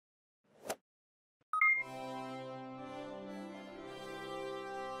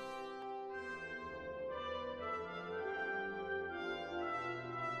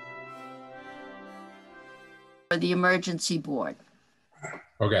the emergency board.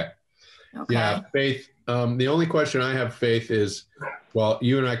 Okay. Okay. Yeah, Faith. The only question I have, Faith, is, well,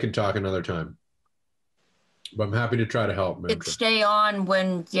 you and I can talk another time, but I'm happy to try to help. It'd stay on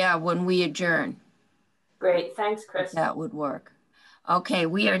when we adjourn. Great, thanks, Chris. That would work. Okay,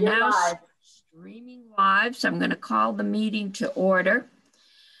 we are now live. Streaming live, so I'm going to call the meeting to order.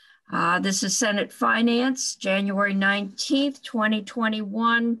 This is Senate Finance, January 19th,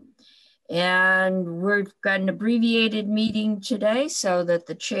 2021. And we've got an abbreviated meeting today so that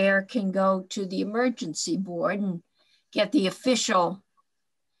the chair can go to the emergency board and get the official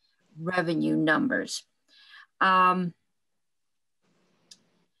revenue numbers.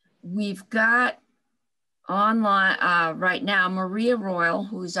 We've got online right now Maria Royal,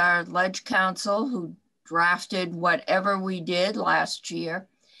 who's our ledge counsel, who drafted whatever we did last year.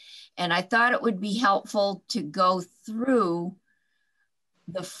 And I thought it would be helpful to go through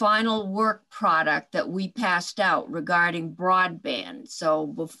the final work product that we passed out regarding broadband. So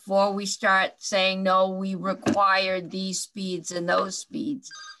before we start saying, no, we required these speeds and those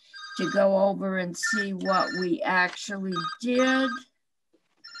speeds, to go over and see what we actually did.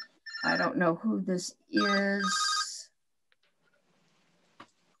 I don't know who this is.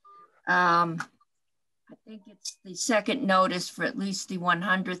 I think it's the second notice for at least the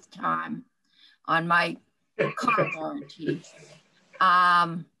 100th time on my car warranty.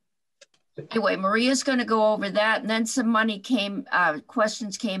 Anyway, Maria's going to go over that, and then some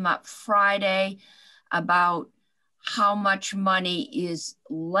questions came up Friday about how much money is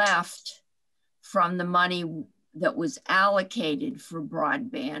left from the money that was allocated for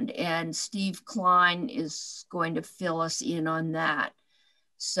broadband, and Steve Klein is going to fill us in on that.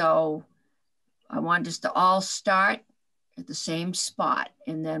 So I want us to all start at the same spot,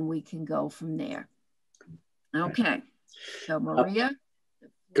 and then we can go from there. Okay. So Maria.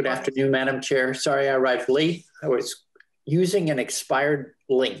 Good afternoon, Madam Chair. Sorry I arrived late. I was using an expired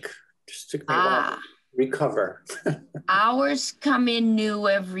link. Just took me a while to recover. Ours come in new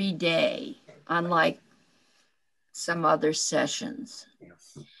every day, unlike some other sessions.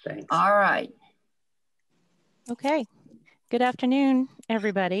 Thanks. All right. Okay. Good afternoon,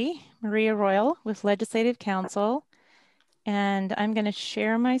 everybody. Maria Royal with Legislative Counsel. And I'm going to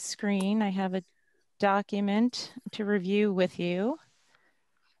share my screen. I have a document to review with you.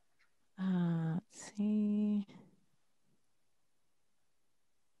 Let's see.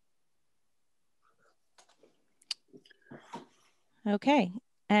 Okay,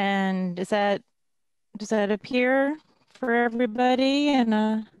 and does that appear for everybody in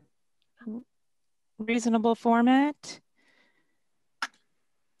a reasonable format?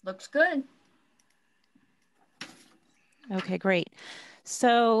 Looks good. Okay, great.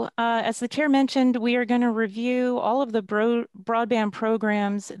 So as the chair mentioned, we are going to review all of the broadband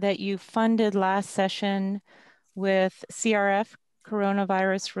programs that you funded last session with CRF,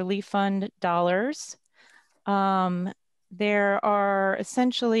 Coronavirus Relief Fund dollars. There are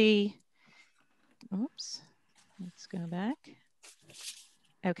essentially, oops, let's go back.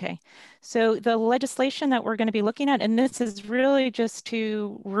 Okay, so the legislation that we're going to be looking at, and this is really just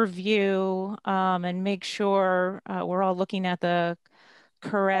to review and make sure we're all looking at the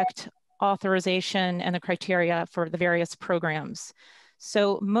correct authorization and the criteria for the various programs.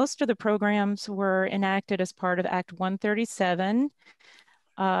 So most of the programs were enacted as part of Act 137.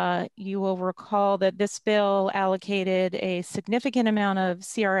 You will recall that this bill allocated a significant amount of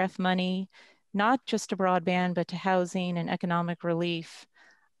CRF money, not just to broadband, but to housing and economic relief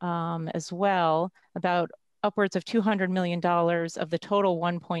as well, about upwards of $200 million of the total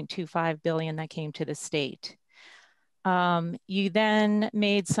 $1.25 billion that came to the state. You then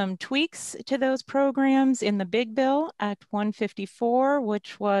made some tweaks to those programs in the big bill, Act 154,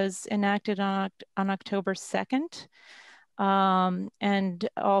 which was enacted on October 2nd, and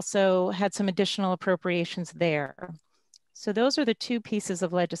also had some additional appropriations there. So those are the two pieces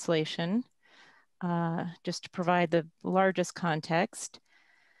of legislation, just to provide the largest context.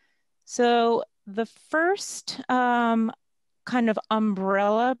 So the first kind of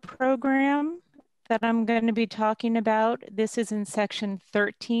umbrella program that I'm going to be talking about, this is in Section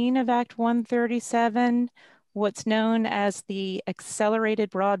 13 of Act 137, what's known as the Accelerated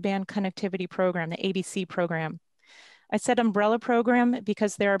Broadband Connectivity Program, the ABC program. I said umbrella program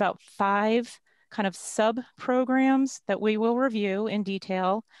because there are about 5 kind of sub-programs that we will review in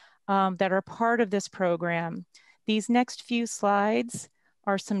detail that are part of this program. These next few slides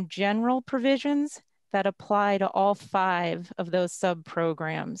are some general provisions that apply to all 5 of those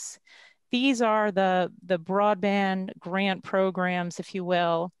sub-programs. These are the broadband grant programs, if you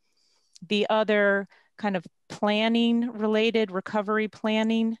will. The other kind of planning related, recovery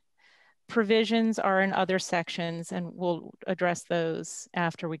planning provisions are in other sections, and we'll address those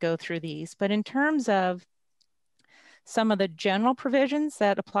after we go through these. But in terms of some of the general provisions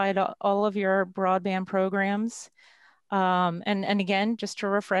that apply to all of your broadband programs, and again, just a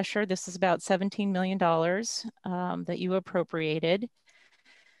refresher, this is about $17 million that you appropriated.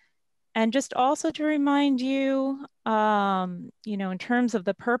 And just also to remind you, in terms of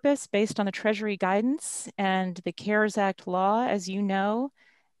the purpose based on the Treasury guidance and the CARES Act law, as you know,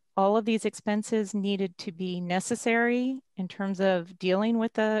 all of these expenses needed to be necessary in terms of dealing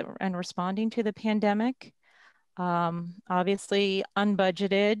with and responding to the pandemic. Obviously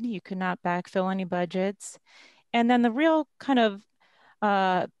unbudgeted, you could not backfill any budgets. And then the real kind of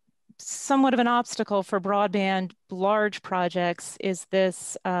somewhat of an obstacle for broadband large projects is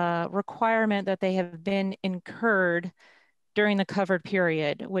this requirement that they have been incurred during the covered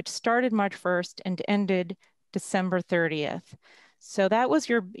period, which started March 1st and ended December 30th. So that was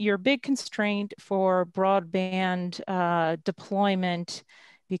your big constraint for broadband deployment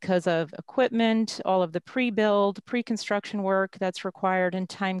because of equipment, all of the pre-build, pre-construction work that's required, and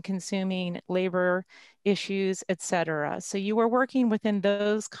time-consuming labor issues, et cetera. So you were working within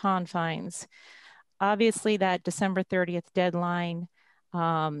those confines. Obviously, that December 30th deadline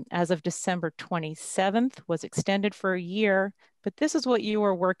as of December 27th was extended for a year, but this is what you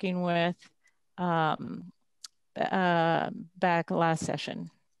were working with back last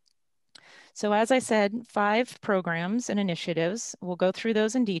session. So as I said, 5 programs and initiatives. We'll go through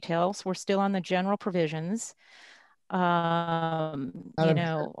those in details. We're still on the general provisions. All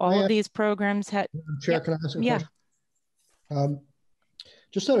of these programs had— Chair, can I ask a question?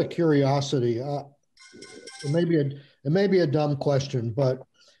 Just out of curiosity, it may be a dumb question, but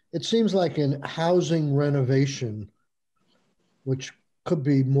it seems like in housing renovation, which could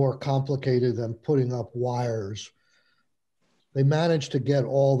be more complicated than putting up wires, they managed to get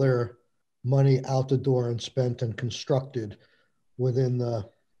all their money out the door and spent and constructed within the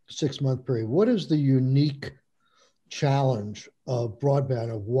 6-month period. What is the unique challenge of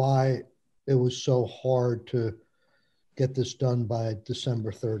broadband, of why it was so hard to get this done by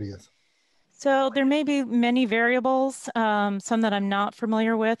December 30th? So there may be many variables, some that I'm not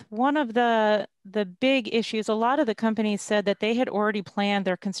familiar with. One of the big issues, a lot of the companies said that they had already planned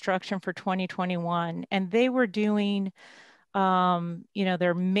their construction for 2021, and they were doing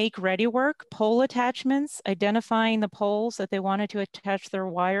their make-ready work, pole attachments, identifying the poles that they wanted to attach their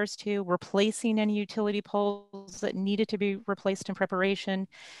wires to, replacing any utility poles that needed to be replaced in preparation,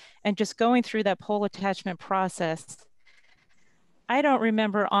 and just going through that pole attachment process. I don't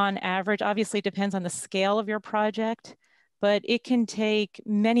remember on average, obviously it depends on the scale of your project, but it can take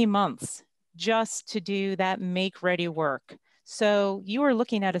many months just to do that make-ready work. So you are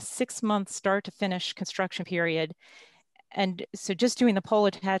looking at a 6-month start to finish construction period. And so just doing the pole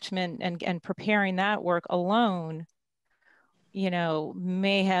attachment and preparing that work alone,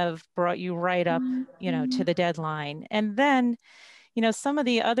 may have brought you right up, to the deadline. And then, some of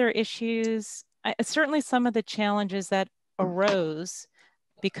the other issues, certainly some of the challenges that arose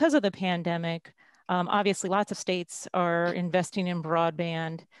because of the pandemic, obviously lots of states are investing in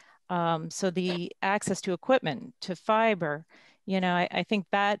broadband. So the access to equipment, to fiber, I think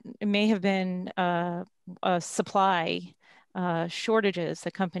that may have been a supply shortages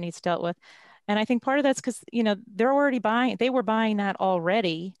that companies dealt with. And I think part of that's because, they were buying that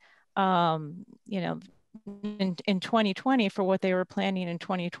already, in 2020 for what they were planning in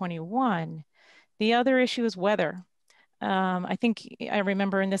 2021. The other issue is weather. I think I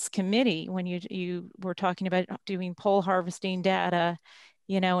remember in this committee when you were talking about doing pole harvesting data,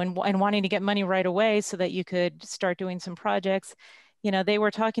 and wanting to get money right away so that you could start doing some projects. They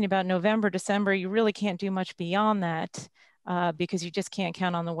were talking about November, December. You really can't do much beyond that because you just can't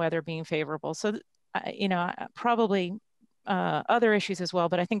count on the weather being favorable. So, probably other issues as well,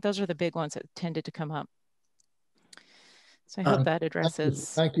 but I think those are the big ones that tended to come up. So I hope that addresses.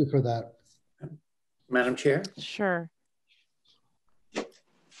 Thank you for that. Madam Chair? Sure.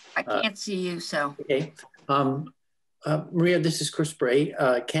 I can't see you, so. Okay. Maria, this is Chris Bray.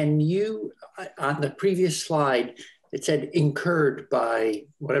 Can you, on the previous slide, it said incurred by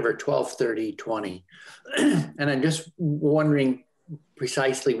whatever, 12/30/20. And I'm just wondering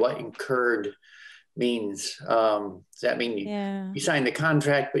precisely what incurred means. Does that mean you signed the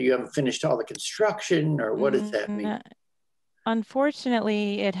contract, but you haven't finished all the construction, or what does that mean?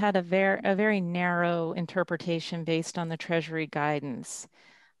 Unfortunately, it had a very narrow interpretation based on the Treasury guidance.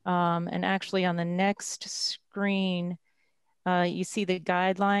 And actually on the next screen, you see the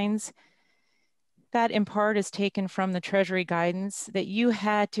guidelines. That in part is taken from the Treasury guidance that you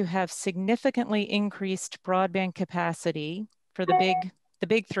had to have significantly increased broadband capacity for the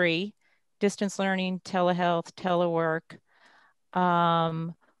big 3 distance learning, telehealth, telework,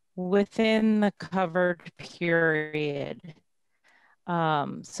 within the covered period.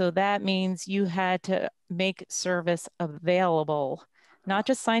 So that means you had to make service available, not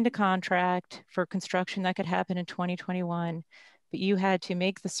just signed a contract for construction that could happen in 2021, but you had to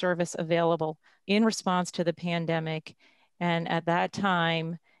make the service available in response to the pandemic. And at that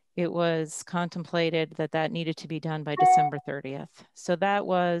time, it was contemplated that that needed to be done by December 30th. So that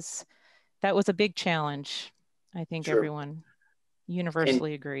was a big challenge. I think Sure. everyone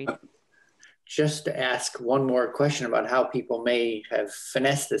universally agreed. Just to ask one more question about how people may have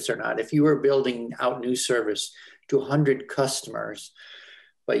finessed this or not. If you were building out new service to 100 customers,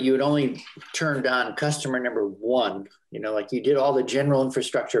 but you had only turned on customer number one, you know, like you did all the general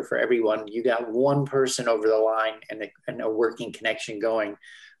infrastructure for everyone, you got one person over the line and a working connection going.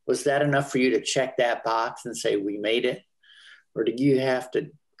 Was that enough for you to check that box and say, we made it? Or did you have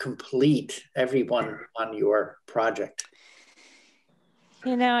to complete everyone on your project?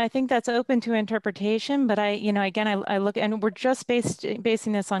 You know, I think that's open to interpretation, but I look, and we're just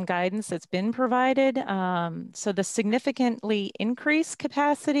basing this on guidance that's been provided. So the significantly increased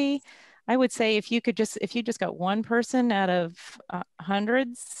capacity, I would say if you just got one person out of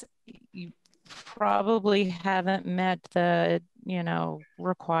hundreds, you probably haven't met the,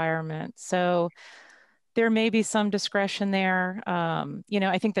 requirement. So there may be some discretion there.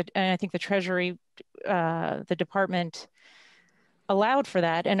 I think the Treasury, the department allowed for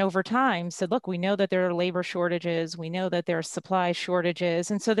that, and over time said, look, we know that there are labor shortages, we know that there are supply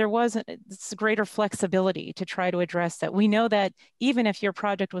shortages, and so there was greater flexibility to try to address that. We know that even if your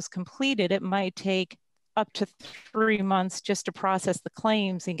project was completed, it might take up to 3 months just to process the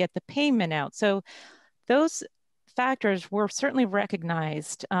claims and get the payment out. So those factors were certainly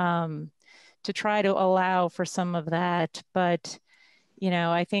recognized to try to allow for some of that. But,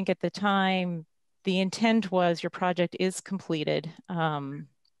 I think at the time, the intent was your project is completed. And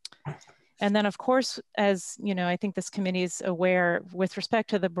then of course, as I think this committee is aware, with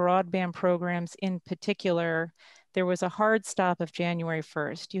respect to the broadband programs in particular, there was a hard stop of January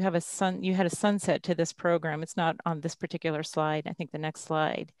 1st. You had a sunset to this program. It's not on this particular slide, I think the next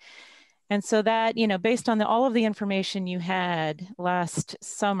slide. And so that, based on all of the information you had last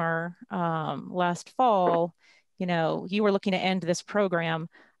summer, last fall, you were looking to end this program.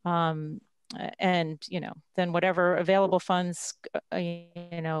 And then whatever available funds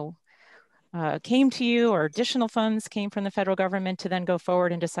came to you, or additional funds came from the federal government, to then go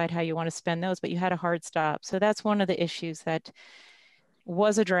forward and decide how you want to spend those, but you had a hard stop. So that's one of the issues that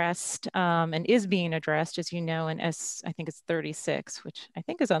was addressed and is being addressed, as you know, in I think it's 36, which I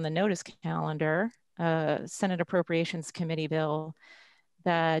think is on the notice calendar, Senate Appropriations Committee bill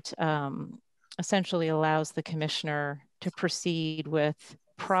that essentially allows the commissioner to proceed with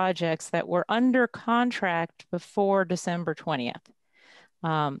projects that were under contract before December 20th.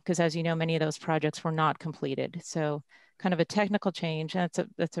 Because as you know, many of those projects were not completed. So kind of a technical change. And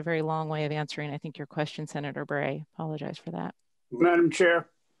that's a very long way of answering, I think, your question, Senator Bray. Apologize for that. Madam Chair.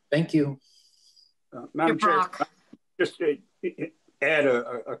 Thank you. Madam Chair, just add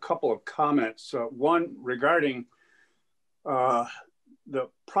a couple of comments. One regarding the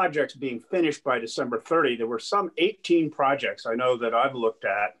projects being finished by December 30, there were some 18 projects I know that I've looked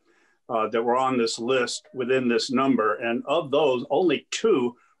at that were on this list within this number. And of those, only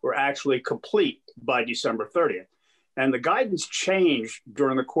 2 were actually complete by December 30th. And the guidance changed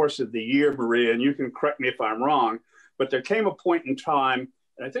during the course of the year, Maria, and you can correct me if I'm wrong, but there came a point in time,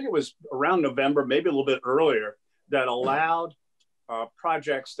 and I think it was around November, maybe a little bit earlier, that allowed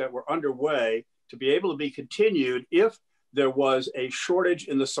projects that were underway to be able to be continued if there was a shortage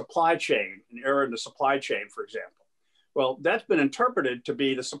in the supply chain, an error in the supply chain, for example. Well, that's been interpreted to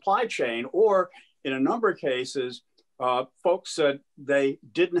be the supply chain, or in a number of cases, folks said they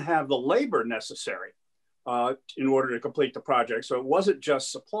didn't have the labor necessary in order to complete the project. So it wasn't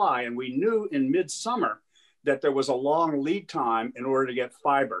just supply, and we knew in midsummer that there was a long lead time in order to get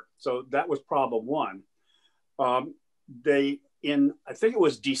fiber. So that was problem one. I think it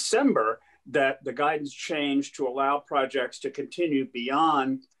was December, that the guidance changed to allow projects to continue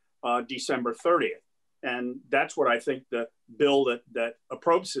beyond December 30th. And that's what I think the bill that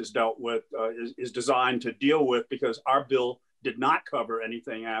Approps has dealt with is designed to deal with, because our bill did not cover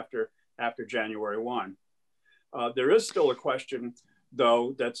anything after January 1. There is still a question,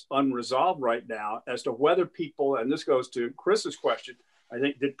 though, that's unresolved right now as to whether people, and this goes to Chris's question, I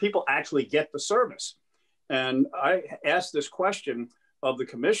think, did people actually get the service? And I asked this question of the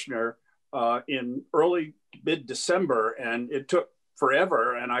commissioner in early mid-December, and it took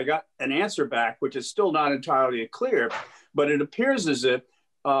forever, and I got an answer back, which is still not entirely clear, but it appears as if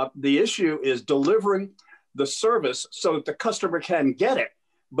The issue is delivering the service so that the customer can get it,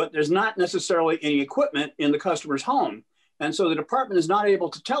 but there's not necessarily any equipment in the customer's home. And so the department is not able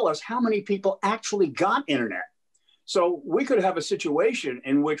to tell us how many people actually got internet. So we could have a situation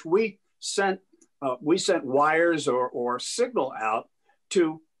in which we sent wires or signal out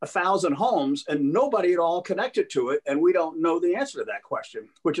to 1,000 homes and nobody at all connected to it. And we don't know the answer to that question,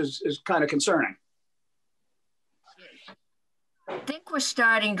 which is kind of concerning. I think we're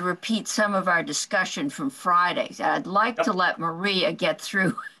starting to repeat some of our discussion from Fridays. I'd like to let Maria get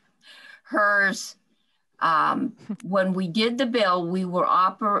through hers. When we did the bill, we were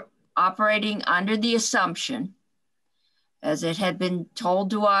operating under the assumption, as it had been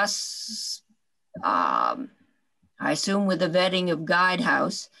told to us, I assume with the vetting of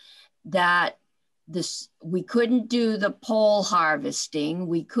Guidehouse, that we couldn't do the pole harvesting,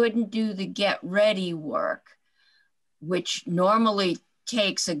 we couldn't do the get ready work, which normally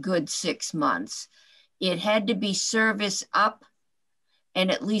takes a good 6 months. It had to be service up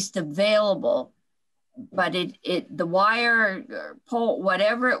and at least available, but the wire or pole,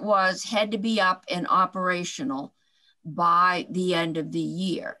 whatever it was, had to be up and operational by the end of the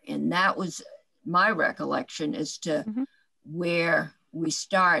year. And that was my recollection as to where we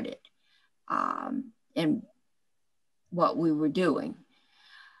started and what we were doing.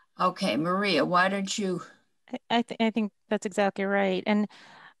 Okay, Maria, why don't you? I think that's exactly right. And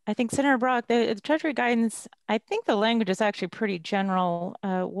I think Senator Brock, the Treasury guidance, I think the language is actually pretty general.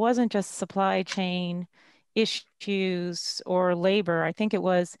 Wasn't just supply chain issues or labor. I think it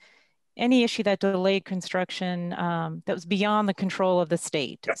was any issue that delayed construction that was beyond the control of the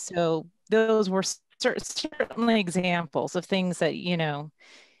state. So those were certainly examples of things that, you know,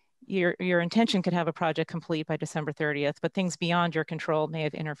 your intention could have a project complete by December 30th, but things beyond your control may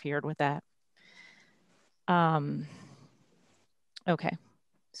have interfered with that. Okay,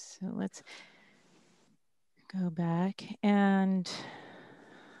 so let's go back and,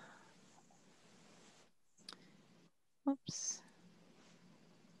 whoops.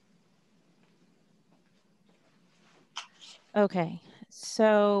 Okay,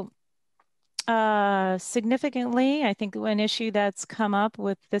 so significantly, I think an issue that's come up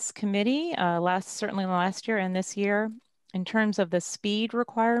with this committee certainly last year and this year, in terms of the speed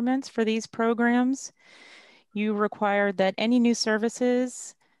requirements for these programs, you required that any new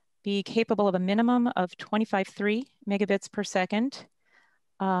services be capable of a minimum of 25.3 megabits per second.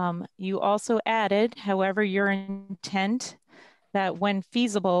 You also added, however, your intent that when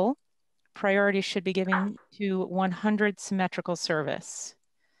feasible, priority should be given to 100 symmetrical service.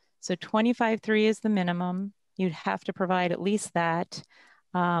 So 25.3 is the minimum. You'd have to provide at least that,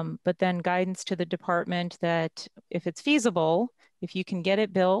 but then guidance to the department that if it's feasible, if you can get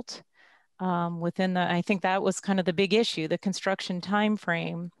it built within I think that was kind of the big issue, the construction time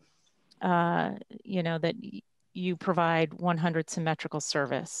frame, you know, that you provide 100 symmetrical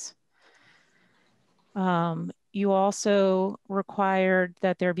service. You also required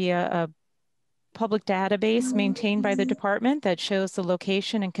that there be a public database maintained by the department that shows the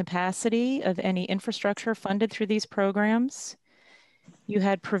location and capacity of any infrastructure funded through these programs. You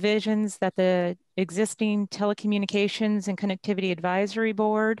had provisions that the existing telecommunications and connectivity advisory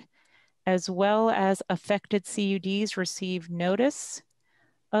board, as well as affected CUDs, receive notice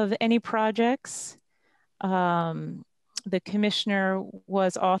of any projects. The commissioner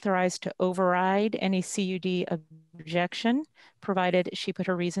was authorized to override any CUD objection, provided she put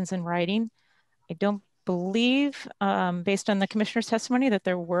her reasons in writing. I don't believe, based on the commissioner's testimony, that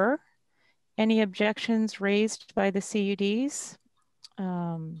there were any objections raised by the CUDs.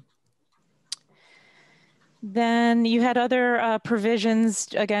 Then you had other provisions,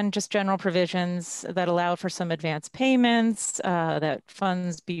 again, just general provisions that allow for some advance payments, that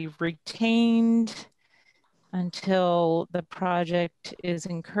funds be retained until the project is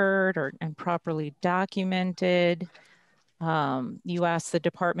incurred and properly documented. You asked the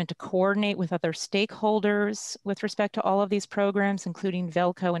department to coordinate with other stakeholders with respect to all of these programs, including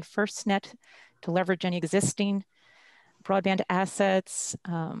Velco and FirstNet, to leverage any existing broadband assets.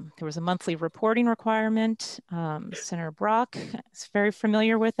 There was a monthly reporting requirement. Senator Brock is very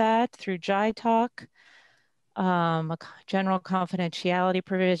familiar with that through JITALK. A general confidentiality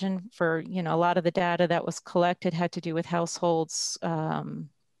provision for, you know, a lot of the data that was collected had to do with households,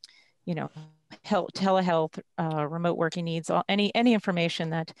 you know, telehealth, remote working needs, any information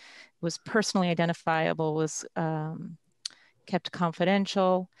that was personally identifiable was kept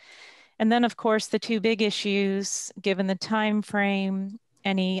confidential. And then, of course, the two big issues, given the time frame,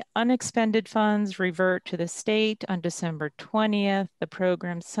 any unexpended funds revert to the state on December 20th. The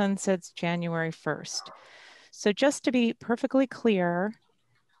program sunsets January 1st. So just to be perfectly clear,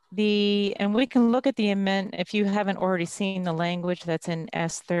 and we can look at the amendment, if you haven't already seen the language that's in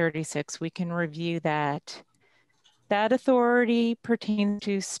S36, we can review that. That authority pertains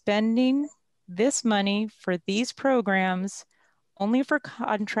to spending this money for these programs only for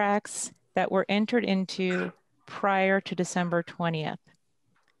contracts that were entered into prior to December 20th.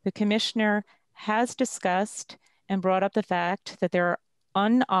 The commissioner has discussed and brought up the fact that there are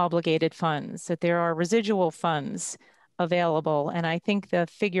unobligated funds, that there are residual funds available. And I think the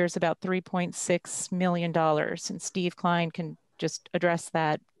figure is about $3.6 million. And Steve Klein can just address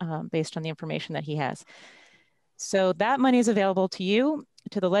that based on the information that he has. So that money is available to you,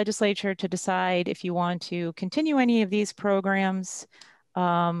 to the legislature, to decide if you want to continue any of these programs,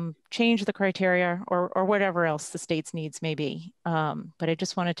 change the criteria, or whatever else the state's needs may be. But I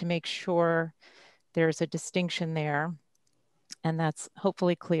just wanted to make sure there's a distinction there, and that's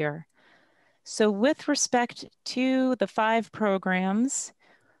hopefully clear. So with respect to the 5 programs,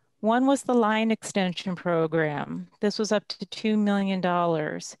 one was the line extension program. This was up to $2 million.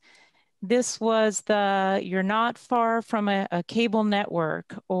 This was you're not far from a cable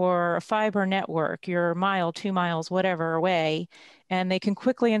network or a fiber network, you're a mile, 2 miles, whatever away, and they can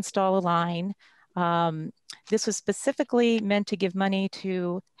quickly install a line. This was specifically meant to give money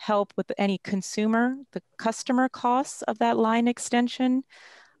to help with any the customer costs of that line extension.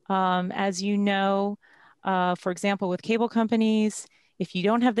 As you know, for example, with cable companies, if you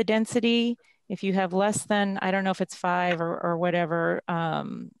don't have the density, if you have less than, I don't know if it's 5 or whatever,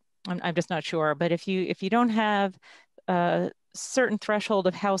 I'm just not sure, but if you don't have a certain threshold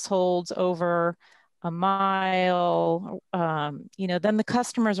of households over a mile, then the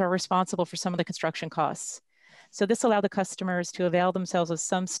customers are responsible for some of the construction costs. So this allowed the customers to avail themselves of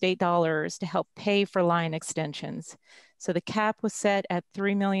some state dollars to help pay for line extensions. So the cap was set at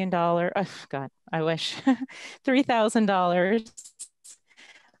 $3 million. Oh, God, I wish.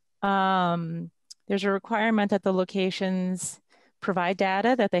 $3,000. There's a requirement that the locations provide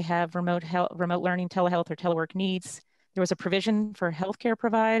data that they have remote learning, telehealth, or telework needs. There was a provision for healthcare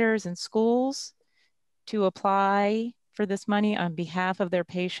providers and schools to apply for this money on behalf of their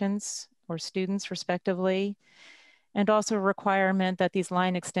patients or students, respectively, and also a requirement that these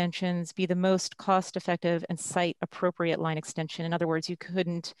line extensions be the most cost-effective and site-appropriate line extension. In other words, you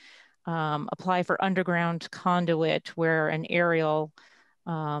couldn't apply for underground conduit where an aerial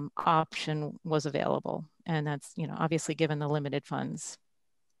option was available. And that's, obviously given the limited funds.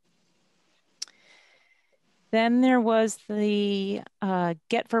 Then there was the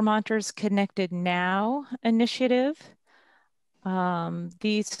Get Vermonters Connected Now initiative.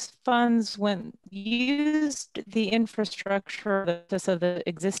 These funds, when used the infrastructure of the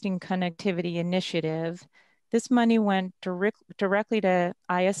existing connectivity initiative, this money went directly to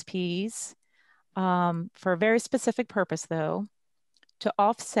ISPs for a very specific purpose, though, to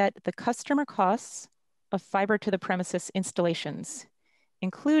offset the customer costs of fiber to the premises installations,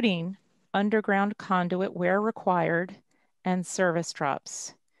 including underground conduit where required and service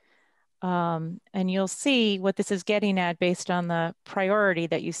drops. And you'll see what this is getting at based on the priority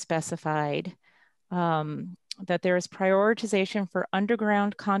that you specified, that there is prioritization for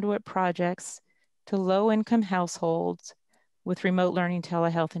underground conduit projects to low-income households with remote learning,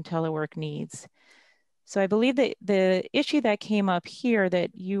 telehealth, and telework needs. So I believe that the issue that came up here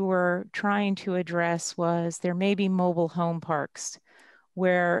that you were trying to address was there may be mobile home parks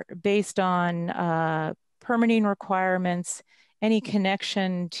where, based on permitting requirements, any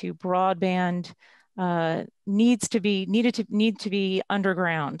connection to broadband needs to be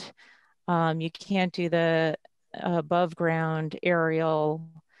underground. You can't do the above ground aerial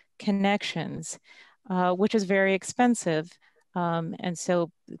connections, which is very expensive. And so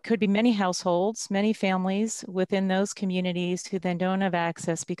it could be many households, many families within those communities who then don't have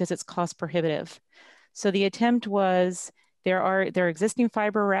access because it's cost prohibitive. So the attempt was, there are existing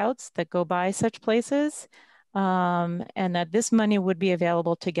fiber routes that go by such places, and that this money would be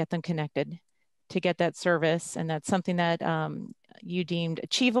available to get them connected, to get that service. And that's something that you deemed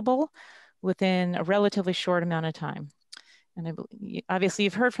achievable within a relatively short amount of time. And obviously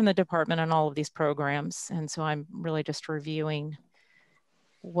you've heard from the department on all of these programs. And so I'm really just reviewing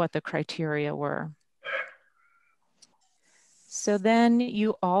what the criteria were. So then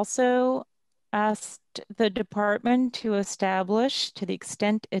you also asked the department to establish, to the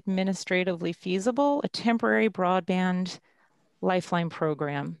extent administratively feasible, a temporary broadband lifeline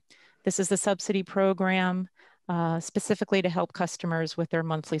program. This is the subsidy program specifically to help customers with their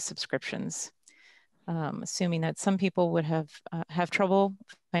monthly subscriptions. Assuming that some people would have trouble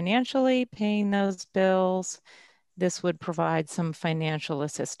financially paying those bills, this would provide some financial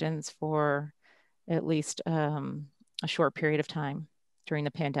assistance for at least a short period of time. during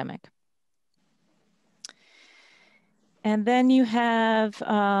the pandemic. And then you have,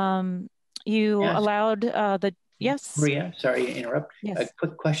 you yes. allowed the, yes. Maria, sorry to interrupt. Yes. A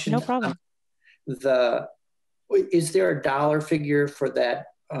quick question. No problem. Is there a dollar figure for that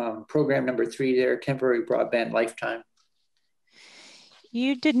program number 3 there, temporary broadband lifetime?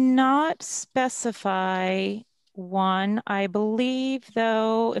 You did not specify one. I believe,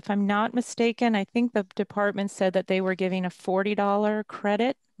 though, if I'm not mistaken, I think the department said that they were giving a $40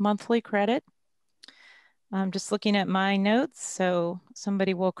 credit, monthly credit. I'm just looking at my notes, so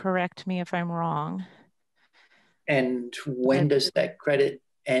somebody will correct me if I'm wrong. And when does that credit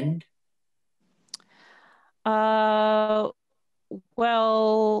end? Well,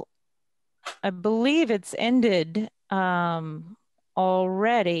 I believe it's ended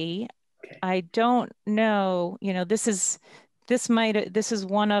already. Okay. I don't know, you know, this is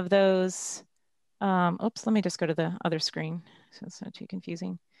one of those, oops, let me just go to the other screen so it's not too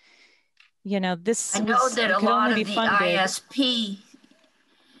confusing. You know, this I know that a lot of the ISP,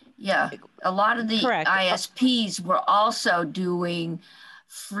 yeah, a lot of the Correct. ISPs were also doing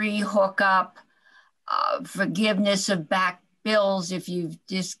free hookup, forgiveness of back bills if you've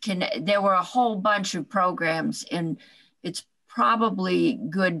disconnected. There were a whole bunch of programs, and it's probably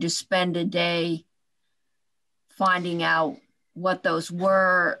good to spend a day finding out what those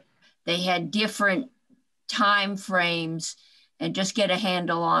were. They had different time frames, and just get a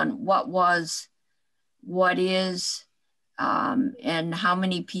handle on what was, what is, and how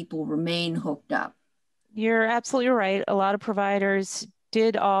many people remain hooked up. You're absolutely right. A lot of providers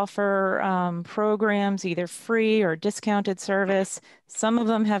did offer programs, either free or discounted service. Some of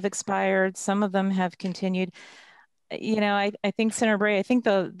them have expired, some of them have continued. You know, I think, Senator Bray, I think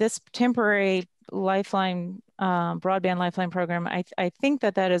this temporary Lifeline, broadband Lifeline program, I think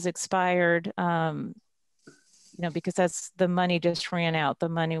that has expired, you know, because that's the money just ran out. The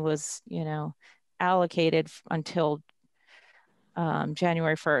money was, you know, allocated until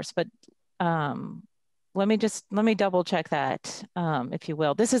January 1st. But let me double check that, if you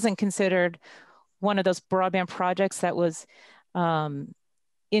will. This isn't considered one of those broadband projects that was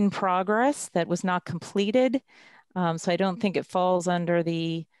in progress, that was not completed. So I don't think it falls under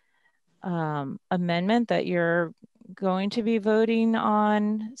the amendment that you're going to be voting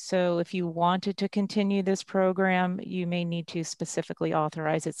on. So if you wanted to continue this program, you may need to specifically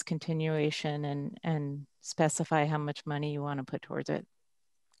authorize its continuation and specify how much money you want to put towards it.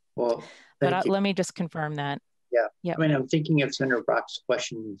 Well, but let me just confirm that. Yeah. Yep. I mean, I'm thinking of Senator Brock's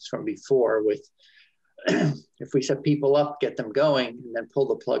questions from before with if we set people up, get them going, and then pull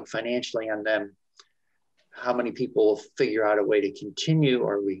the plug financially on them, how many people will figure out a way to continue?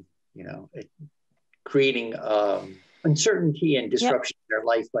 Or we, you know, creating uncertainty and disruption in their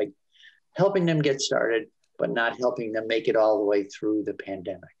life by helping them get started, but not helping them make it all the way through the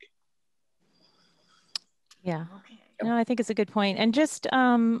pandemic. Yeah. No, I think it's a good point. And just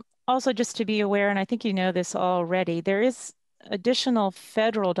also just to be aware, and I think you know this already, there is additional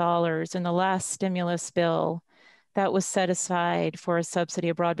federal dollars in the last stimulus bill that was set aside for a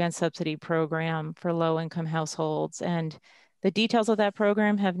broadband subsidy program for low-income households. And the details of that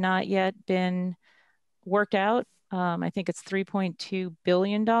program have not yet been worked out. I think it's $3.2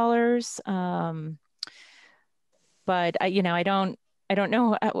 billion. But you know, I don't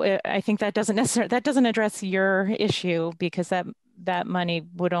know. I think that doesn't address your issue, because that money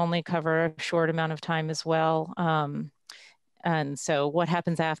would only cover a short amount of time as well. And so what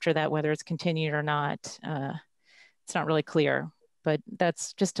happens after that, whether it's continued or not, it's not really clear. But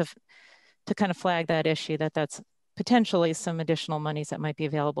that's just to kind of flag that issue, that's potentially some additional monies that might be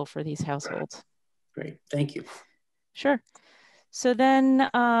available for these households. Great, thank you. Sure. So then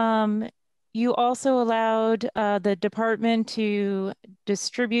you also allowed the department to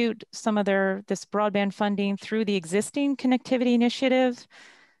distribute some of this broadband funding through the existing connectivity initiative.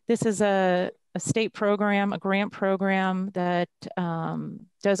 This is a state program, a grant program that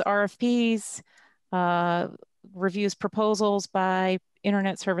does RFPs, reviews proposals by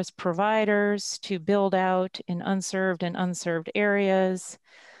internet service providers to build out in unserved and unserved areas.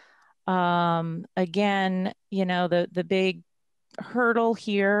 Again, you know, the big hurdle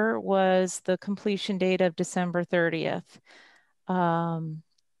here was the completion date of December 30th.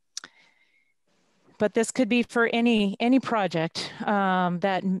 But this could be for any project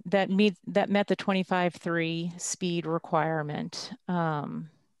that met the 25.3 speed requirement.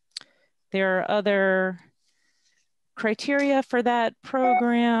 There are other criteria for that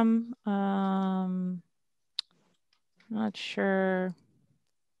program. Not sure.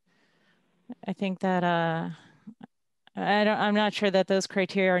 I think that I'm not sure that those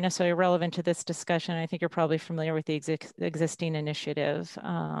criteria are necessarily relevant to this discussion. I think you're probably familiar with the existing initiative.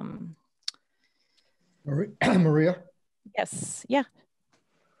 Maria? Yes, yeah.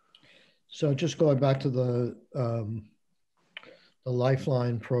 So just going back to the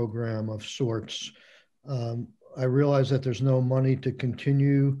Lifeline program of sorts, I realize that there's no money to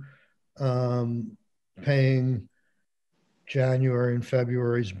continue paying January and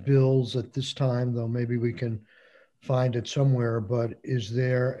February's bills at this time, though maybe we can find it somewhere, but is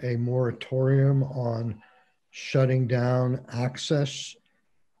there a moratorium on shutting down access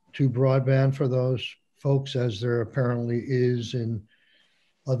to broadband for those folks, as there apparently is in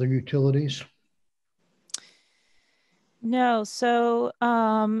other utilities? No, so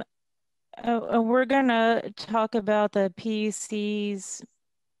we're gonna talk about the PUC's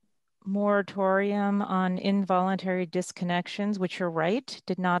moratorium on involuntary disconnections, which you're right,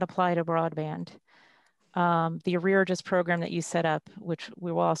 did not apply to broadband. The arrearages program that you set up, which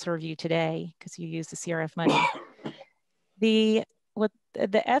we will also review today because you use the CRF money. What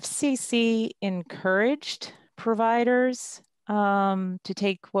the FCC encouraged providers to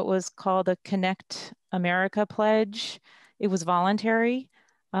take what was called a Connect America pledge. It was voluntary,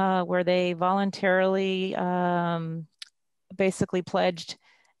 where they voluntarily basically pledged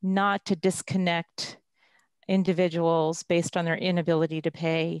not to disconnect individuals based on their inability to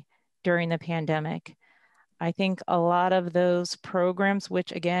pay during the pandemic. I think a lot of those programs,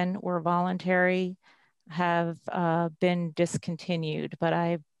 which again were voluntary, have been discontinued, but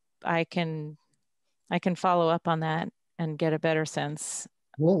I can follow up on that and get a better sense.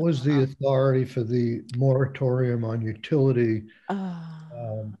 What was the authority for the moratorium on utility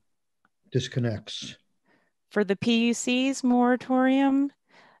disconnects? For the PUC's moratorium,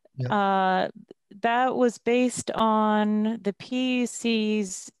 that was based on the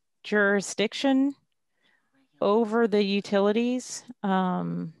PUC's jurisdiction over the utilities.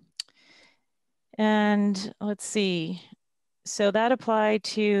 And let's see. So that applied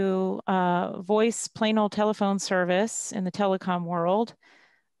to voice plain old telephone service in the telecom world,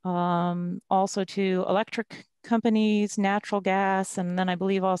 also to electric companies, natural gas, and then I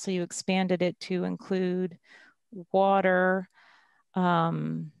believe also you expanded it to include water.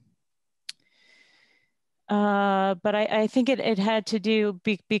 But I think it had to do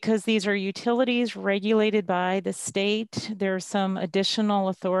because these are utilities regulated by the state. There's some additional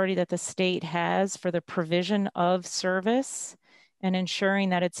authority that the state has for the provision of service and ensuring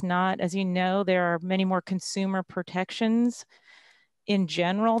that it's not, as you know, there are many more consumer protections in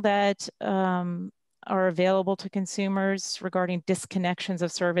general that are available to consumers regarding disconnections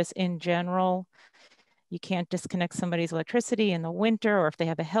of service in general. You can't disconnect somebody's electricity in the winter or if they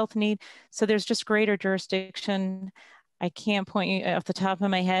have a health need. So there's just greater jurisdiction. I can't point you off the top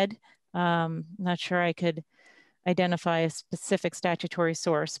of my head. Not sure I could identify a specific statutory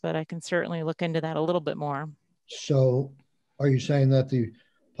source, but I can certainly look into that a little bit more. So are you saying that the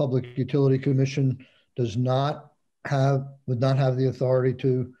Public Utility Commission would not have the authority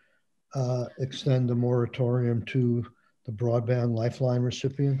to extend the moratorium to the broadband Lifeline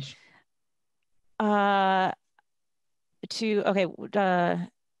recipients? So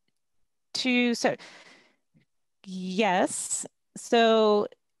yes. So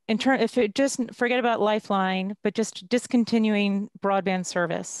if it just forget about Lifeline, but just discontinuing broadband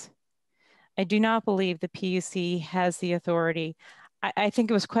service, I do not believe the PUC has the authority. I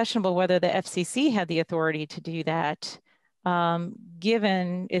think it was questionable whether the FCC had the authority to do that,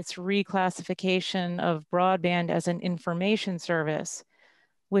 given its reclassification of broadband as an information service,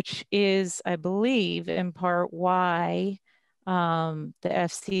 which is, I believe, in part why the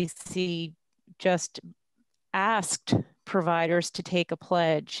FCC just asked providers to take a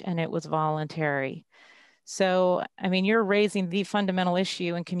pledge and it was voluntary. So, I mean, you're raising the fundamental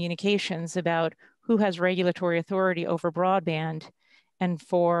issue in communications about who has regulatory authority over broadband and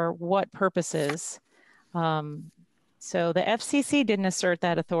for what purposes. So the FCC didn't assert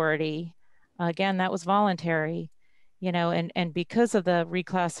that authority. Again, that was voluntary, you know, and because of the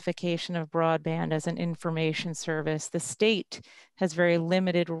reclassification of broadband as an information service, the state has very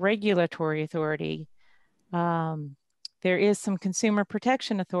limited regulatory authority. There is some consumer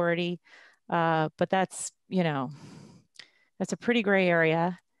protection authority, but that's, you know, that's a pretty gray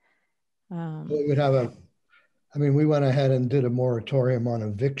area. We would have we went ahead and did a moratorium on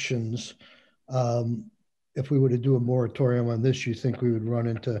evictions. If we were to do a moratorium on this, you think we would run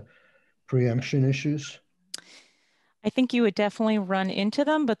into preemption issues? I think you would definitely run into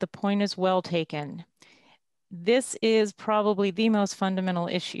them, but the point is well taken. This is probably the most fundamental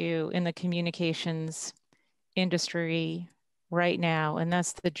issue in the communications industry right now, and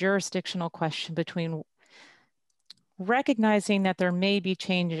that's the jurisdictional question between recognizing that there may be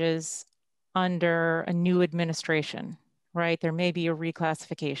changes under a new administration, right? There may be a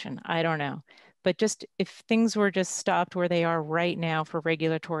reclassification, I don't know. But just if things were just stopped where they are right now for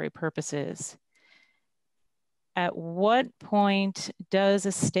regulatory purposes, at what point does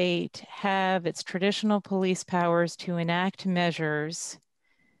a state have its traditional police powers to enact measures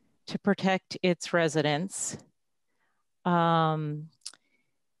to protect its residents,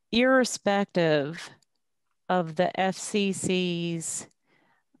 irrespective of the FCC's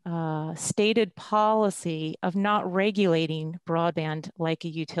stated policy of not regulating broadband like a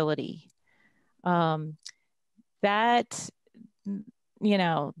utility? That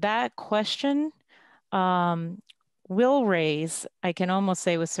question will raise, I can almost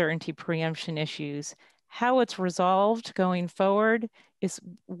say with certainty, preemption issues. How it's resolved going forward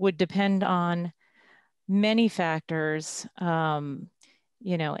would depend on many factors, and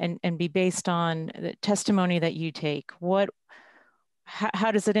be based on the testimony that you take.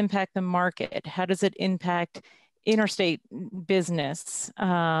 How does it impact the market? How does it impact interstate business?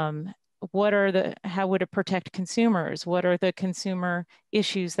 How would it protect consumers? What are the consumer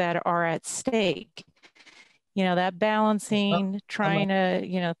issues that are at stake? That balancing, trying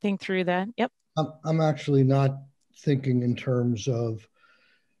to, think through that. Yep. I'm actually not thinking in terms of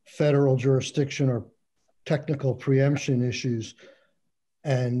federal jurisdiction or technical preemption issues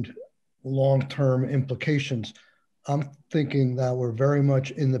and long-term implications. I'm thinking that we're very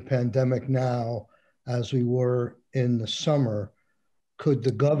much in the pandemic now as we were in the summer. Could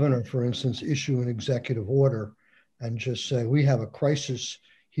the governor, for instance, issue an executive order and just say, we have a crisis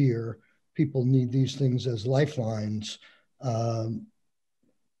here, people need these things as lifelines,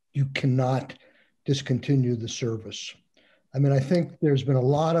 you cannot discontinue the service? I mean, I think there's been a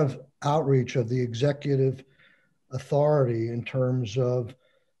lot of outreach of the executive authority in terms of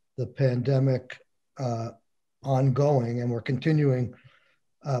the pandemic ongoing, and we're continuing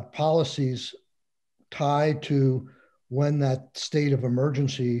policies tied to when that state of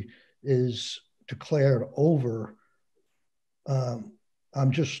emergency is declared over. I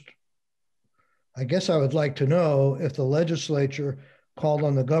guess I would like to know if the legislature called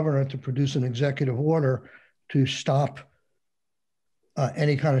on the governor to produce an executive order to stop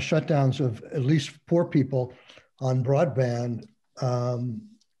any kind of shutdowns of at least poor people on broadband.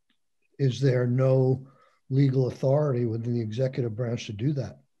 Is there no legal authority within the executive branch to do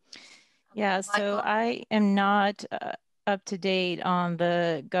that? Yeah, so I am not up to date on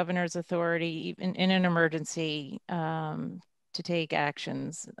the governor's authority, even in an emergency, to take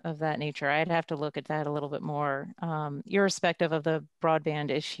actions of that nature. I'd have to look at that a little bit more, irrespective of the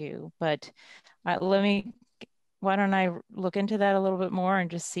broadband issue. But why don't I look into that a little bit more and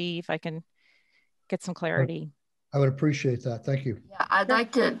just see if I can get some clarity. I would appreciate that. Thank you. Yeah, I'd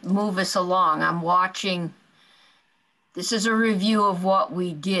like to move us along. I'm watching. This is a review of what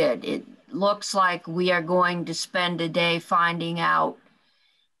we did. It looks like we are going to spend a day finding out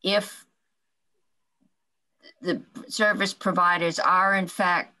if the service providers are in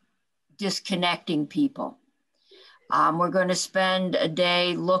fact disconnecting people. We're going to spend a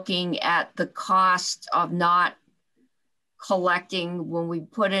day looking at the cost of not collecting. When we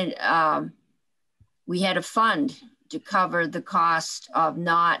put in, we had a fund to cover the cost of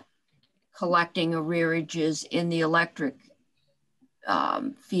not collecting arrearages in the electric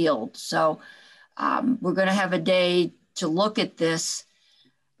field. So we're going to have a day to look at this.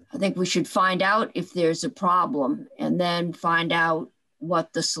 I think we should find out if there's a problem and then find out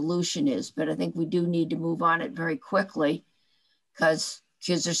what the solution is. But I think we do need to move on it very quickly because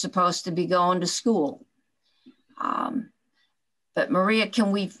kids are supposed to be going to school. But Maria,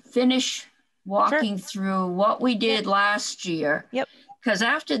 can we finish walking through what we did last year? Yep. Because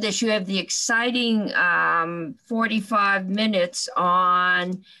after this, you have the exciting 45 minutes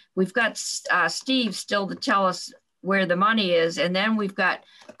on, we've got Steve still to tell us where the money is. And then we've got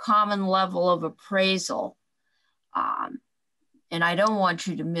common level of appraisal. And I don't want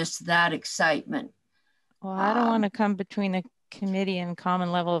you to miss that excitement. Well, I don't want to come between the committee and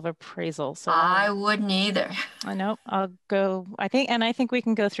common level of appraisal. So I wouldn't either. I know I'll go, I think we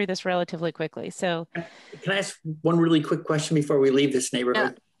can go through this relatively quickly. So can I ask one really quick question before we leave this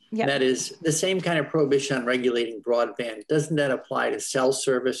neighborhood? Yeah. That is the same kind of prohibition on regulating broadband. Doesn't that apply to cell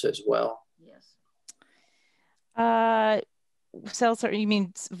service as well? Yes. Cell service, you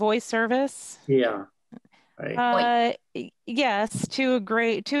mean voice service? Yeah. Right. Yes,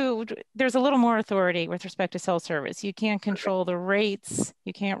 there's a little more authority with respect to cell service. You can't control the rates,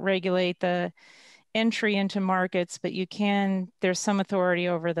 you can't regulate the entry into markets, but there's some authority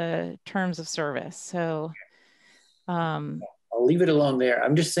over the terms of service. So I'll leave it alone there.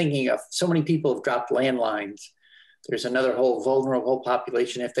 I'm just thinking of so many people have dropped landlines there's another whole vulnerable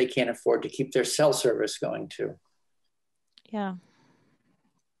population if they can't afford to keep their cell service going too. Yeah.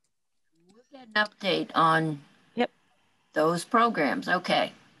 We'll get an update on those programs.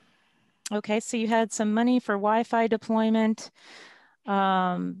 Okay. Okay, so you had some money for Wi-Fi deployment.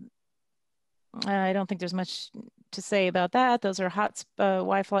 I don't think there's much to say about that. Those are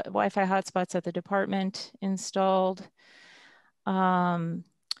Wi-Fi hotspots that the department installed.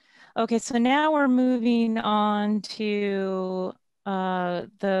 Okay, so now we're moving on to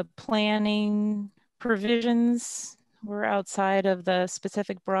the planning provisions. We're outside of the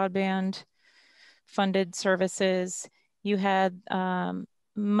specific broadband funded services. You had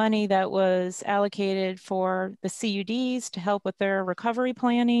money that was allocated for the CUDs to help with their recovery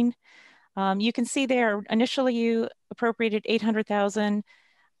planning. You can see there, initially you appropriated $800,000.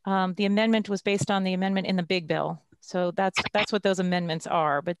 The amendment was based on the amendment in the big bill. So that's what those amendments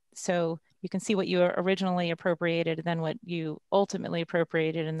are. But so you can see what you originally appropriated and then what you ultimately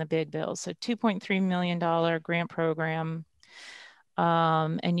appropriated in the big bill. So $2.3 million grant program.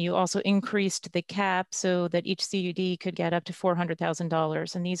 And you also increased the cap so that each CUD could get up to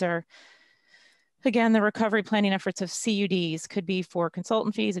 $400,000. And these are, again, the recovery planning efforts of CUDs could be for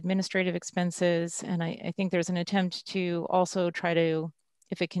consultant fees, administrative expenses. And I think there's an attempt to also try to,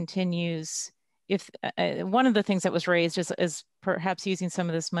 if it continues, if one of the things that was raised is perhaps using some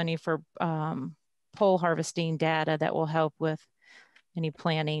of this money for pole harvesting data that will help with any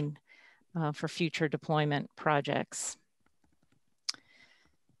planning for future deployment projects.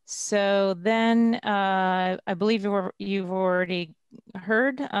 So then I believe you've already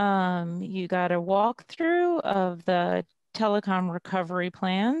heard, you got a walkthrough of the telecom recovery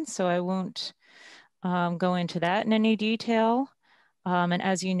plan. So I won't go into that in any detail. And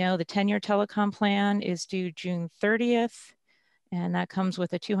as you know, the 10-year telecom plan is due June 30th, and that comes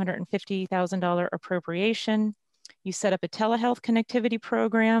with a $250,000 appropriation. You set up a telehealth connectivity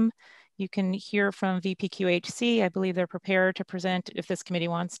program. You can hear from VPQHC. I believe they're prepared to present, if this committee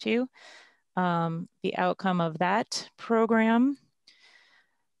wants to, the outcome of that program.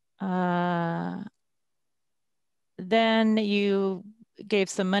 Then you gave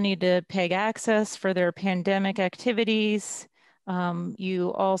some money to PEG Access for their pandemic activities.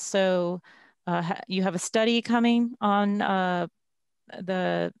 You also, you have a study coming on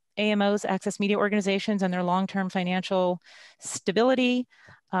the AMOs, Access Media Organizations, and their long-term financial stability.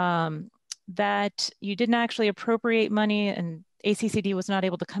 That you didn't actually appropriate money, and ACCD was not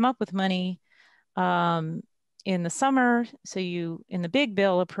able to come up with money in the summer. So you, in the big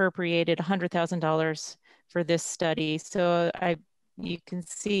bill, appropriated $100,000 for this study. So you can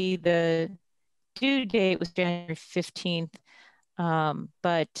see the due date was January 15th,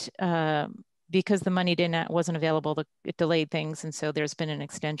 but because the money wasn't available, it delayed things. And so there's been an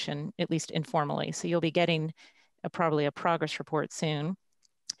extension, at least informally. So you'll be getting probably a progress report soon.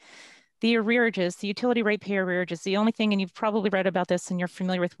 The arrearages, the utility rate pay arrearages, the only thing, and you've probably read about this and you're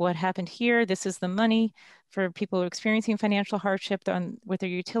familiar with what happened here. This is the money for people who are experiencing financial hardship with their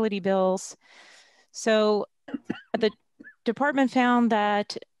utility bills. So the department found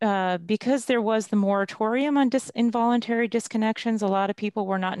that because there was the moratorium on involuntary disconnections, a lot of people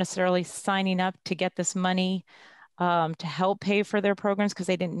were not necessarily signing up to get this money to help pay for their programs because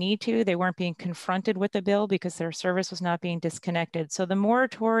they didn't need to. They weren't being confronted with the bill because their service was not being disconnected. So the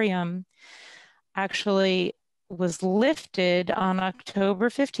moratorium actually was lifted on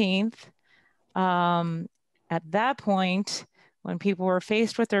October 15th. At that point, when people were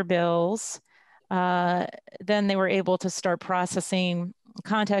faced with their bills, then they were able to start processing,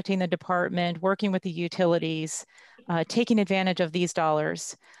 contacting the department, working with the utilities, taking advantage of these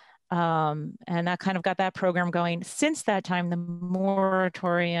dollars. And that kind of got that program going. Since that time, the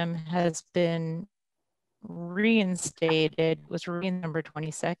moratorium has been reinstated. It was reinstated November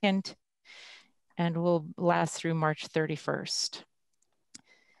 22nd and will last through March 31st.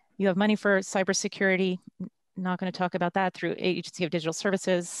 You have money for cybersecurity. Not going to talk about that through Agency of Digital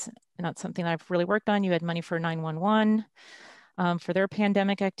Services. Not something I've really worked on. You had money for 911 for their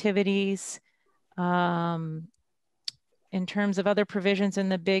pandemic activities. In terms of other provisions in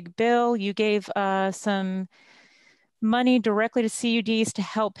the big bill, you gave some money directly to CUDs to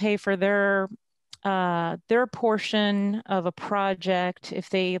help pay for their portion of a project if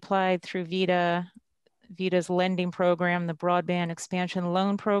they applied through VITA's lending program, the Broadband Expansion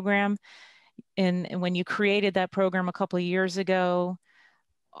Loan Program. And when you created that program a couple of years ago,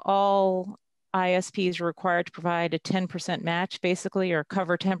 all ISPs are required to provide a 10% match, basically, or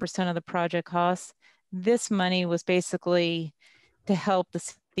cover 10% of the project costs. This money was basically to help the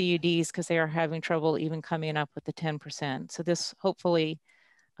CUDs because they are having trouble even coming up with the 10%. So this hopefully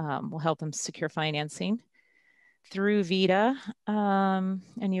will help them secure financing. through VITA, and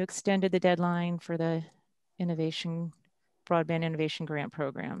you extended the deadline for the Broadband Innovation Grant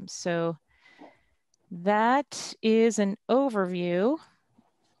Program. So that is an overview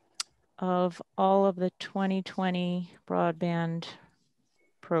of all of the 2020 broadband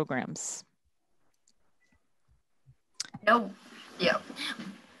programs. No, yeah.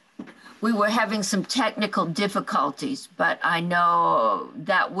 We were having some technical difficulties, but I know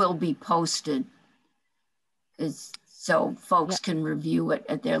that will be posted so folks can review it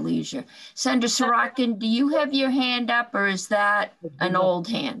at their leisure. Senator Sorokin, do you have your hand up, or is that an old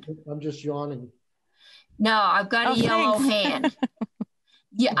hand? I'm just yawning. No, I've got a yellow hand.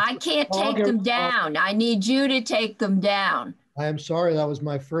 Yeah, I can't take them down. I need you to take them down. I am sorry, that was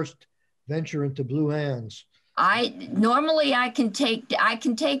my first venture into blue hands. Normally I can take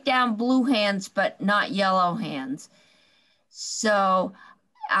down blue hands, but not yellow hands. So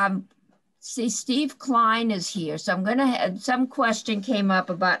see, Steve Klein is here. So I'm gonna have some question came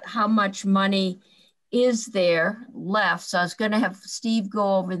up about how much money is there left. So I was gonna have Steve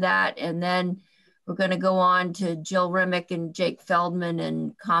go over that, and then we're gonna go on to Jill Remick and Jake Feldman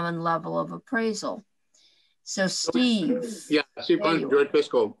and common level of appraisal. So Steve. Yeah, Steve Klein, George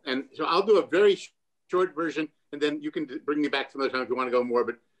Fiscal. And so I'll do a very short version, and then you can bring me back some other time if you want to go more.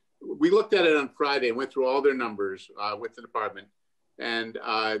 But we looked at it on Friday and went through all their numbers with the department, and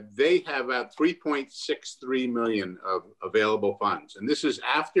they have about 3.63 million of available funds. And this is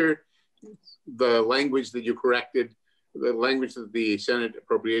after the language that you corrected, the language that the Senate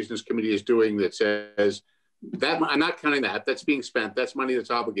Appropriations Committee is doing that says that I'm not counting that. That's being spent. That's money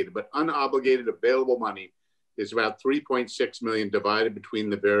that's obligated, but unobligated available money is about 3.6 million divided between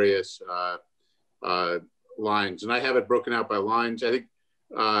the various lines. And I have it broken out by lines. I think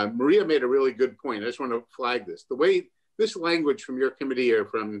Maria made a really good point. I just want to flag this. The way this language from your committee or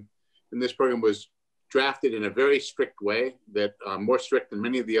from in this program was drafted in a very strict way, that more strict than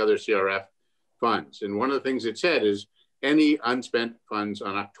many of the other CRF funds. And one of the things it said is any unspent funds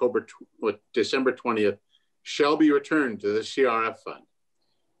on December 20th shall be returned to the CRF fund.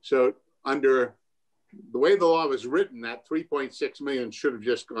 So under the way the law was written, that 3.6 million should have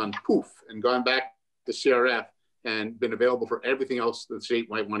just gone poof and gone back to CRF and been available for everything else the state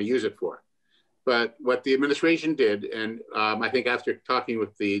might want to use it for. But what the administration did, and I think after talking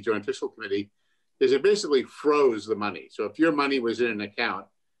with the Joint Fiscal Committee, is it basically froze the money. So if your money was in an account,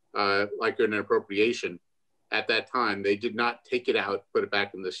 like an appropriation at that time, they did not take it out, put it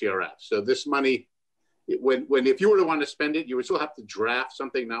back in the CRF. So this money, if you were to want to spend it, you would still have to draft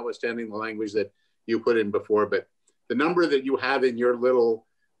something, notwithstanding the language that you put in before. But the number that you have in your little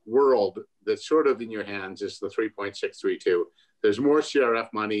world that's sort of in your hands is the 3.632. There's more CRF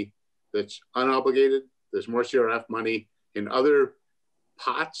money that's unobligated. There's more CRF money in other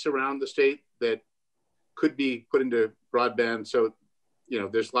pots around the state that could be put into broadband. So,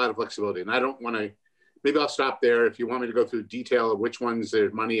 there's a lot of flexibility. And I don't want to, maybe I'll stop there. If you want me to go through detail of which ones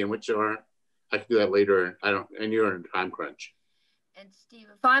there's money and which aren't, I can do that later. And you're in a time crunch. And Steve,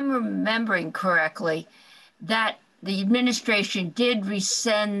 if I'm remembering correctly, that the administration did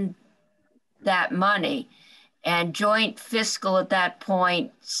rescind that money, and Joint Fiscal at that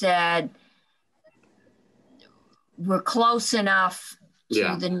point said, we're close enough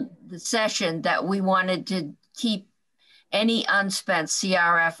to the session that we wanted to keep any unspent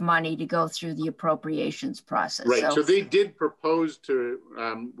CRF money to go through the appropriations process. Right, so they did propose to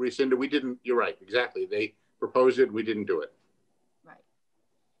rescind it. We didn't, you're right, exactly. They proposed it, we didn't do it. Right,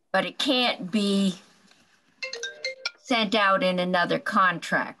 but it can't be sent out in another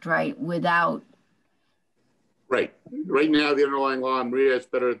contract, right, without. Right, right now the underlying law, and Maria is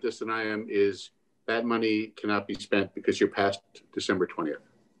better at this than I am, is that money cannot be spent because you're past December 20th.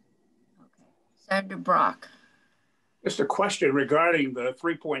 Okay, Senator Brock. Just a question regarding the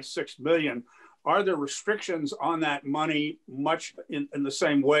 3.6 million. Are there restrictions on that money much in the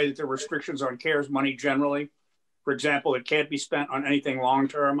same way that there are restrictions on CARES money generally? For example, it can't be spent on anything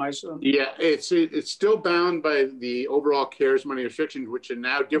long-term, I assume? Yeah, it's still bound by the overall CARES money restrictions, which are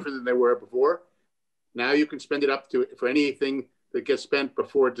now different than they were before. Now you can spend it up to for anything that gets spent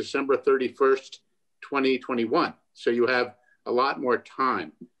before December 31st, 2021. So you have a lot more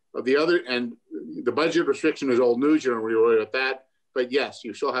time. And the budget restriction is old news, you don't really worry about that. But yes,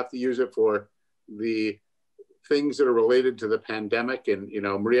 you still have to use it for the things that are related to the pandemic. And,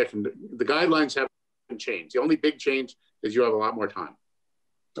 Maria the guidelines haven't changed. The only big change is you have a lot more time.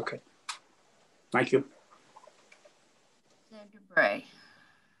 Okay. Thank you. Senator Bray.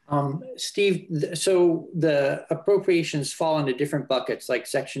 Steve, so the appropriations fall into different buckets like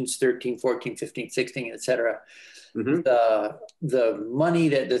sections 13, 14, 15, 16, et cetera. Mm-hmm. The money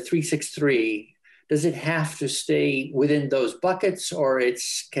that the 363, does it have to stay within those buckets, or it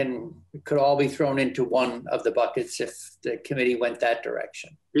could all be thrown into one of the buckets if the committee went that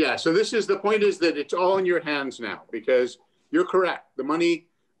direction? Yeah, so the point is that it's all in your hands now, because you're correct. The money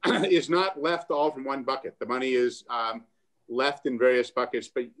is not left all from one bucket. The money is left in various buckets,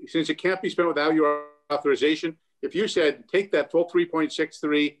 but since it can't be spent without your authorization, if you said, take that full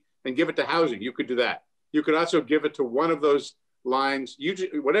 3.63 and give it to housing, you could do that. You could also give it to one of those lines.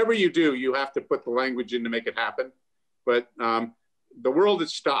 Whatever you do, you have to put the language in to make it happen. But the world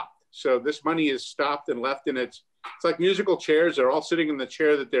has stopped. So this money is stopped and left in it's like musical chairs. They're all sitting in the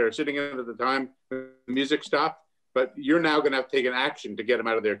chair that they're sitting in at the time the music stopped. But you're now going to have to take an action to get them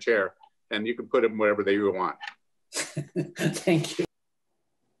out of their chair, and you can put them wherever they want. Thank you.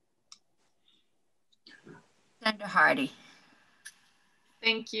 Senator Hardy.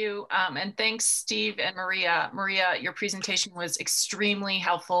 Thank you. And thanks, Steve and Maria. Maria, your presentation was extremely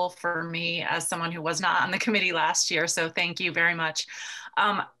helpful for me as someone who was not on the committee last year. So thank you very much.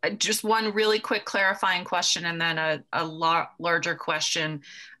 Just one really quick clarifying question and then a larger question.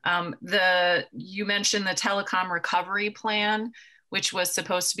 You mentioned the telecom recovery plan, which was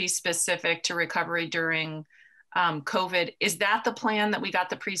supposed to be specific to recovery during COVID. Is that the plan that we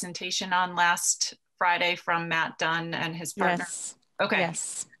got the presentation on last Friday from Matt Dunn and his partner? Yes. Okay.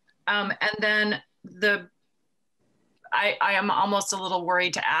 Yes. And then I am almost a little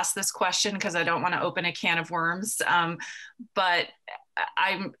worried to ask this question because I don't want to open a can of worms. But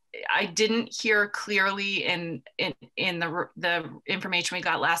I didn't hear clearly in the information we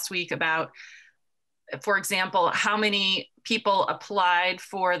got last week about, for example, how many people applied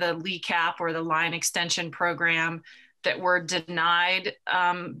for the LECAP or the line extension program that were denied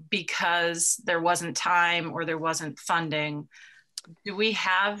because there wasn't time or there wasn't funding. Do we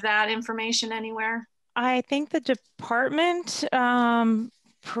have that information anywhere? I think the department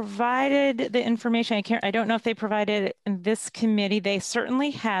provided the information. I don't know if they provided it in this committee. They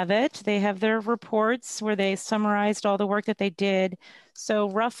certainly have it. They have their reports where they summarized all the work that they did. So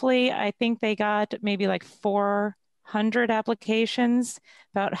roughly, I think they got maybe like 400 applications.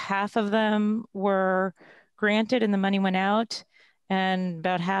 About half of them were granted and the money went out. And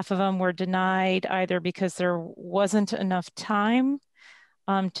about half of them were denied either because there wasn't enough time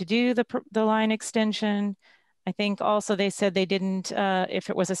to do the line extension. I think also they said they didn't, if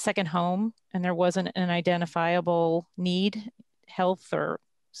it was a second home and there wasn't an identifiable need, health or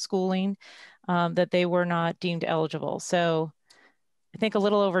schooling, that they were not deemed eligible. So I think a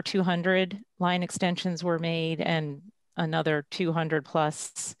little over 200 line extensions were made and another 200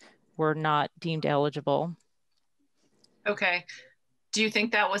 plus were not deemed eligible. Okay. Do you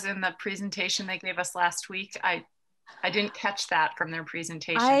think that was in the presentation they gave us last week? I didn't catch that from their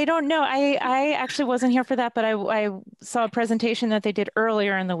presentation. I don't know. I actually wasn't here for that, but I saw a presentation that they did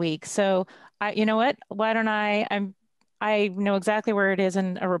earlier in the week. So you know what? Why don't I know exactly where it is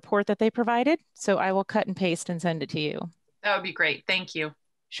in a report that they provided. So I will cut and paste and send it to you. That would be great. Thank you.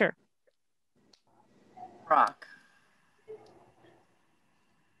 Sure. Brock.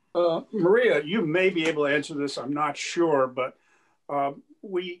 Maria, you may be able to answer this. I'm not sure, but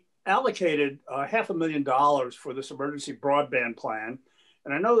we allocated $500,000 for this emergency broadband plan.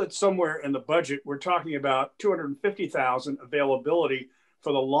 And I know that somewhere in the budget, we're talking about $250,000 availability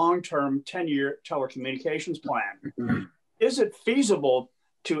for the long-term 10-year telecommunications plan. Is it feasible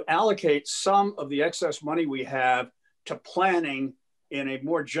to allocate some of the excess money we have to planning in a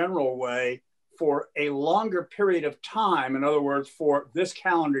more general way for a longer period of time, in other words, for this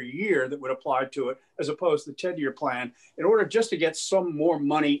calendar year that would apply to it, as opposed to the 10-year plan, in order just to get some more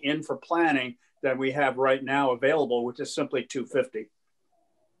money in for planning than we have right now available, which is simply $250?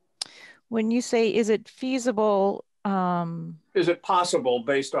 When you say, is it feasible? Is it possible,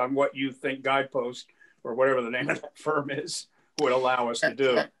 based on what you think Guidepost, or whatever the name of that firm is, would allow us to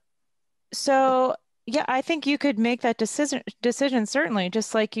do? So yeah, I think you could make that decision certainly,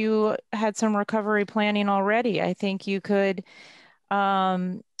 just like you had some recovery planning already. I think you could,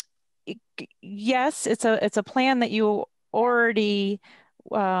 yes, it's a plan that you already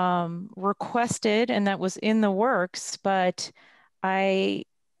requested and that was in the works, but I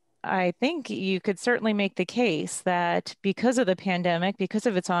think you could certainly make the case that because of the pandemic, because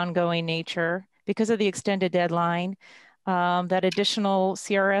of its ongoing nature, because of the extended deadline, that additional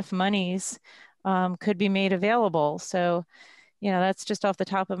CRF monies could be made available. So, you know, that's just off the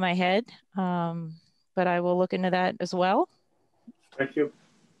top of my head, but I will look into that as well. Thank you.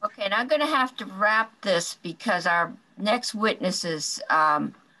 Okay, and I'm going to have to wrap this because our next witnesses,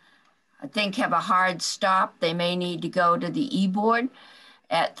 I think, have a hard stop. They may need to go to the e-board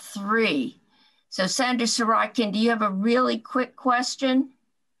at 3. So, Senator Sorokin, do you have a really quick question?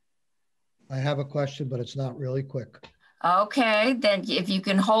 I have a question, but it's not really quick. Okay, then if you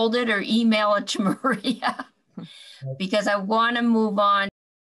can hold it or email it to Maria, because I want to move on.